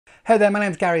Hey there, my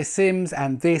name's Gary Sims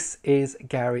and this is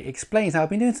Gary Explains. Now I've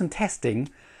been doing some testing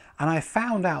and I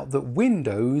found out that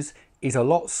Windows is a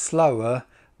lot slower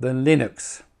than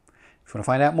Linux. If you want to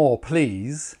find out more,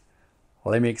 please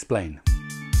let me explain.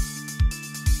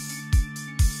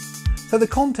 So the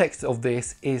context of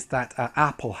this is that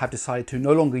Apple have decided to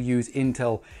no longer use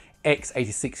Intel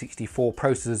x86-64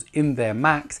 processors in their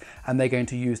Macs, and they're going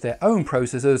to use their own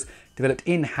processors developed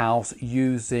in-house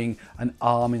using an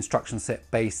ARM instruction set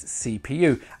based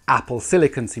CPU. Apple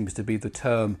Silicon seems to be the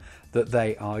term that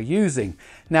they are using.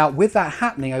 Now with that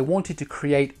happening, I wanted to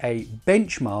create a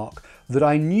benchmark that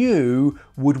I knew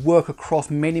would work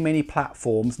across many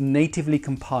platforms, natively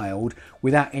compiled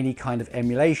without any kind of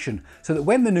emulation, so that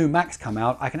when the new Macs come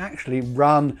out, I can actually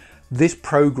run this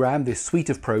program, this suite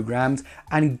of programs,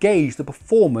 and gauge the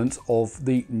performance of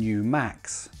the new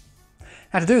Macs.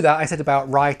 Now to do that, I set about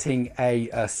writing a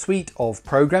suite of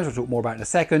programs, I'll talk more about in a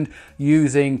second,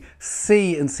 using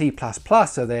C and C++,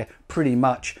 so they're pretty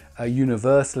much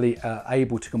universally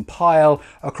able to compile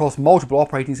across multiple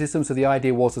operating systems. So the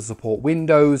idea was to support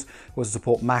Windows, was to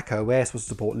support Mac OS, was to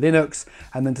support Linux,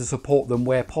 and then to support them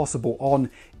where possible on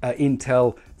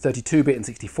Intel 32-bit and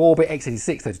 64-bit,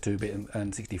 x86 32-bit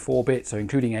and 64-bit, so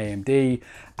including AMD,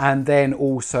 and then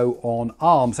also on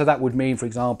ARM. So that would mean, for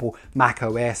example, Mac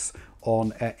OS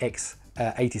on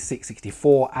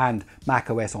x86-64 and Mac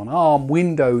OS on ARM,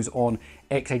 Windows on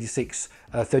x86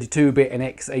 32-bit and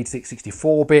x86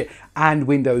 64-bit, and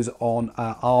Windows on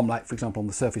ARM, like for example on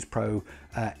the Surface Pro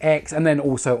X, and then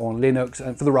also on Linux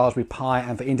and for the Raspberry Pi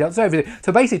and for Intel. So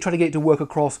basically try to get it to work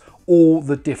across all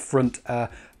the different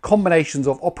combinations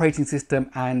of operating system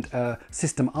and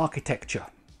system architecture.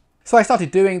 So I started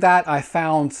doing that. I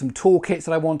found some toolkits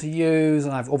that I want to use,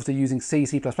 and I'm obviously using C,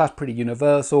 C++, pretty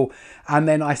universal. And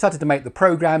then I started to make the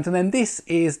programs, and then this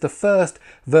is the first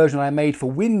version I made for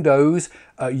Windows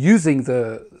using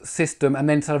the system, and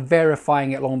then sort of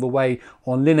verifying it along the way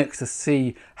on Linux to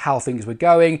see how things were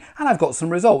going. And I've got some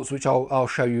results, which I'll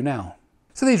show you now.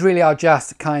 So these really are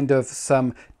just kind of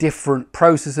some different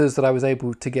processors that I was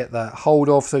able to get the hold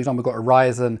of. So for example, we've got a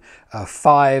Ryzen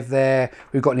 5 there,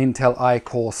 we've got an Intel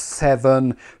iCore 7,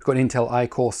 we've got an Intel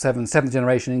iCore 7 7th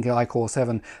generation, Intel iCore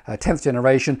 7 10th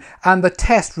generation, and the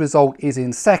test result is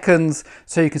in seconds.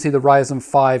 So you can see the Ryzen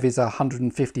 5 is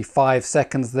 155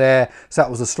 seconds there, so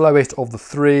that was the slowest of the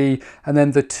three, and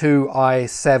then the two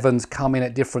i7s come in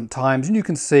at different times, and you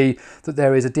can see that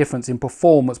there is a difference in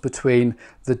performance between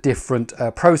the different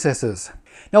processors.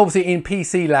 Now obviously in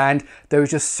PC land, there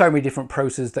is just so many different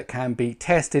processors that can be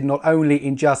tested, not only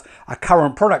in just a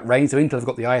current product range, so Intel's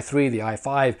got the i3, the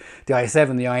i5, the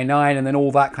i7, the i9, and then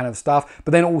all that kind of stuff,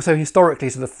 but then also historically,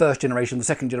 so the first generation, the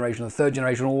second generation, the third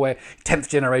generation, all the way 10th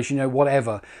generation, you know,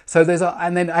 whatever. So there's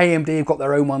and then AMD have got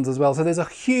their own ones as well, so there's a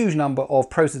huge number of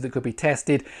processors that could be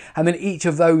tested, and then each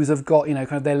of those have got, you know,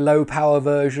 kind of their low power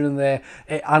version and their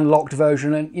unlocked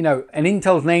version, and you know, an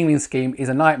Intel's naming scheme is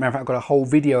a nightmare. In fact, I've got a whole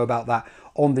video about that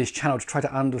on this channel to try to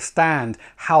understand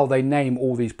how they name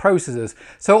all these processors.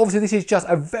 So obviously this is just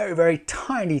a very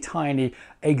tiny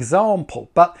example,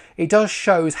 but it does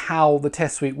shows how the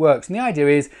test suite works. And the idea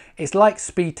is it's like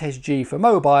SpeedTest-G for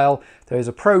mobile. There is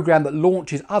a program that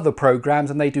launches other programs,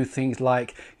 and they do things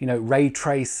like, you know, ray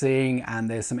tracing, and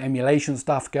there's some emulation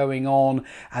stuff going on,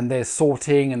 and there's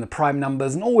sorting and the prime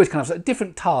numbers and all this kind of stuff,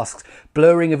 different tasks,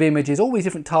 blurring of images, all these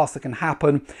different tasks that can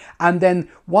happen. And then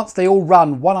once they all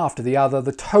run one after the other,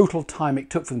 the total time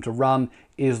it took for them to run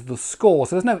is the score.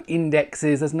 So there's no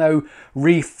indexes, there's no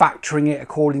refactoring it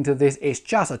according to this, it's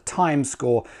just a time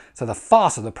score. So the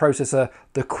faster the processor,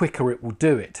 the quicker it will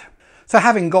do it. So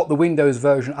having got the Windows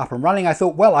version up and running, I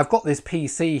thought, well, I've got this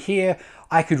PC here,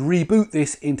 I could reboot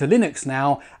this into Linux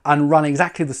now and run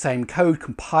exactly the same code,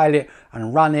 compile it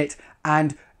and run it,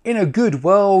 and in a good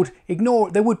world,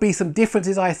 there would be some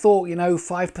differences, I thought, you know,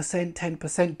 5%,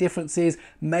 10% differences,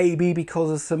 maybe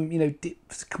because of some, you know,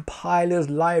 compilers,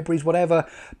 libraries, whatever.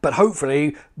 But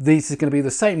hopefully this is going to be the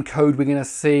same code, we're going to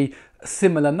see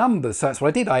similar numbers. So that's what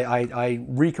I did. I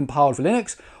recompiled for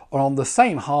Linux, and on the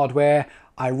same hardware,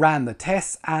 I ran the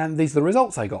tests, and these are the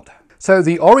results I got. So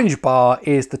the orange bar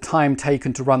is the time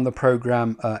taken to run the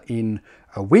program in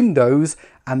Windows,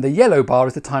 and the yellow bar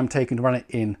is the time taken to run it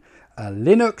in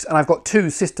Linux. And I've got two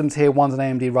systems here. One's an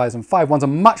AMD Ryzen 5, one's a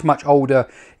much older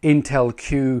Intel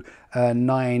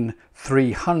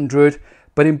Q9300.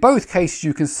 But in both cases,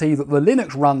 you can see that the Linux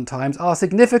runtimes are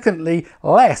significantly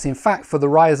less. In fact, for the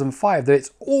Ryzen 5, that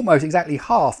it's almost exactly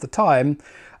half the time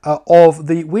of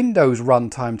the Windows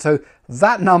runtime. So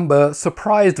that number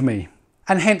surprised me.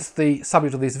 And hence the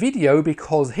subject of this video,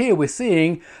 because here we're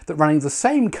seeing that running the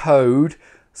same code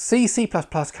C, C++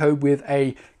 code with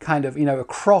a kind of, a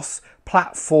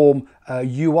cross-platform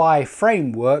UI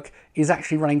framework is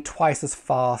actually running twice as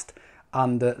fast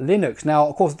under Linux. Now,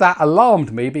 of course, that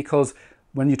alarmed me because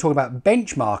when you talk about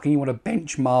benchmarking, you want to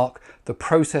benchmark the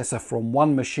processor from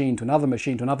one machine to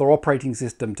another operating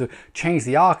system to change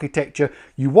the architecture.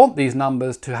 You want these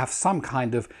numbers to have some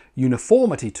kind of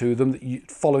uniformity to them,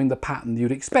 following the pattern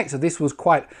you'd expect. So this was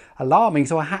quite alarming.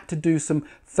 So I had to do some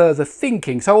further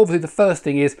thinking. So obviously the first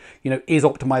thing is, is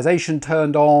optimization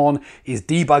turned on? Is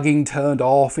debugging turned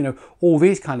off? All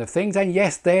these kind of things. And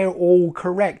yes, they're all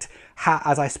correct.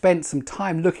 As I spent some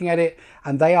time looking at it,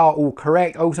 and they are all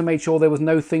correct. I also made sure there was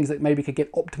no things that maybe could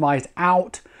get optimized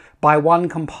out by one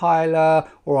compiler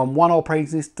or on one operating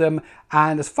system.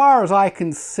 And as far as I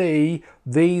can see,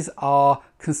 these are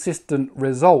consistent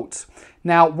results.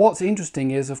 Now, what's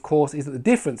interesting is, of course, is that the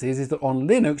difference is that on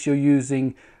Linux, you're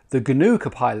using the GNU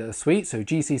compiler suite, so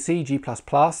GCC, G++,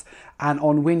 and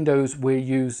on Windows we're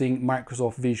using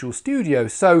Microsoft Visual Studio.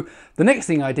 So the next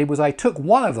thing I did was I took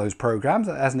one of those programs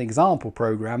as an example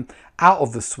program out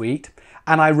of the suite,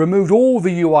 and I removed all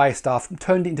the UI stuff and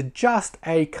turned it into just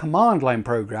a command line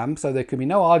program, so there could be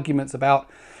no arguments about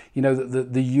that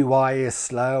the UI is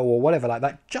slow or whatever like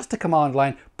that. Just a command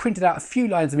line, printed out a few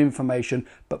lines of information,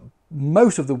 but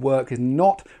most of the work is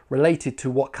not related to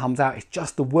what comes out. It's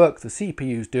just the work the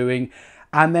CPU is doing.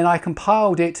 And then I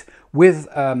compiled it with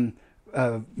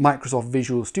Microsoft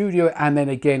Visual Studio, and then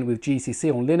again with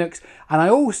GCC on Linux. And I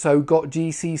also got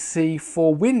GCC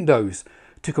for Windows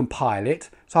to compile it.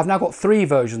 So I've now got 3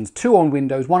 versions, 2 on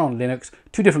Windows, 1 on Linux,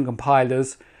 2 different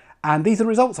compilers. And these are the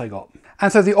results I got.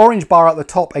 And so the orange bar at the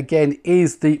top again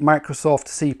is the Microsoft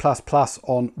C++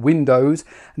 on Windows.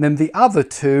 And then the other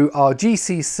 2 are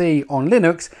GCC on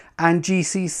Linux and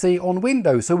GCC on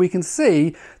Windows. So we can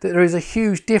see that there is a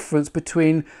huge difference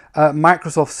between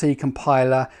Microsoft C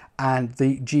compiler and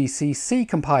the GCC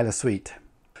compiler suite.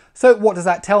 So what does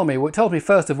that tell me? Well, it tells me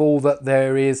first of all that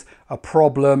there is a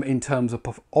problem in terms of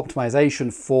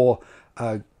optimization for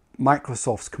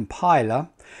Microsoft's compiler.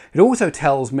 It also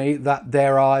tells me that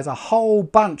there is a whole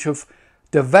bunch of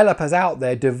developers out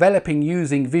there developing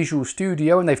using Visual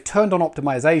Studio, and they've turned on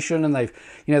optimization, and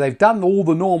they've done all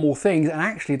the normal things, and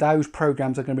actually those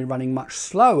programs are going to be running much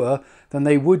slower than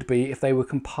they would be if they were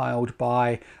compiled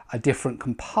by a different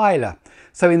compiler.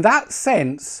 So in that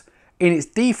sense, in its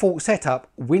default setup,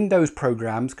 Windows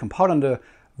programs compiled under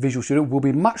Visual Studio will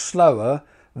be much slower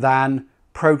than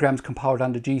programs compiled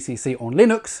under GCC on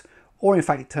Linux, or in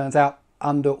fact it turns out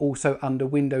also under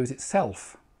Windows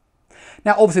itself.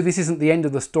 Now obviously this isn't the end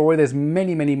of the story. There's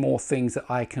many more things that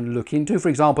I can look into. For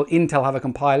example, Intel have a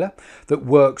compiler that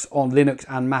works on Linux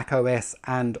and Mac OS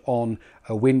and on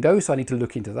Windows, so I need to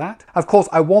look into that. Of course,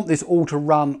 I want this all to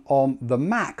run on the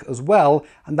Mac as well,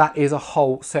 and that is a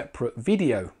whole separate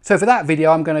video. So for that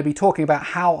video, I'm going to be talking about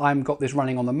how I've got this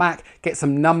running on the Mac, get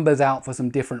some numbers out for some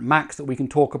different Macs that we can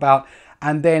talk about,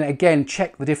 and then again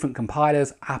check the different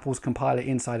compilers, Apple's compiler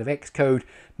inside of Xcode,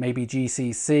 maybe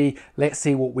GCC. Let's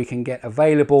see what we can get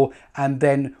available, and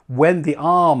then when the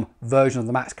ARM version of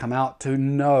the Macs come out, to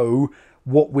know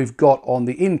what we've got on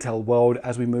the Intel world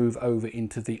as we move over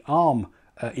into the ARM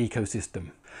ecosystem.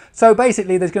 So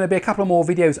basically there's going to be a couple of more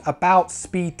videos about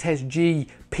SpeedTestG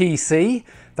PC.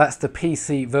 That's the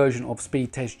PC version of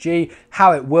SpeedTestG,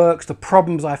 how it works, the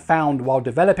problems I found while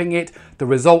developing it, the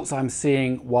results I'm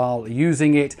seeing while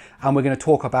using it, and we're going to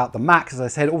talk about the Mac. As I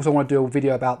said, also want to do a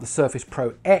video about the Surface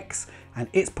Pro X and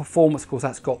its performance. Of course,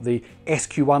 that's got the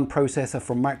SQ1 processor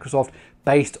from Microsoft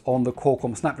based on the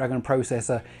Qualcomm Snapdragon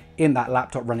processor in that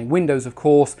laptop running Windows, of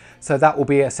course. So that will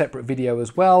be a separate video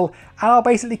as well. And I'll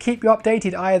basically keep you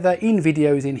updated either in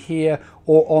videos in here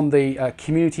or on the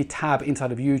community tab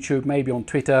inside of YouTube, maybe on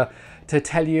Twitter, to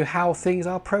tell you how things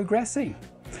are progressing.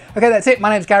 Okay, that's it. My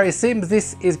name's Gary Sims.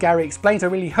 This is Gary Explains. I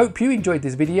really hope you enjoyed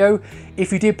this video.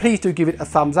 If you did, please do give it a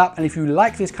thumbs up. And if you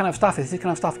like this kind of stuff, if this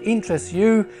kind of stuff interests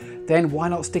you, then why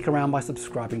not stick around by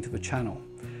subscribing to the channel?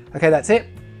 Okay, that's it.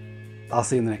 I'll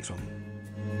see you in the next one.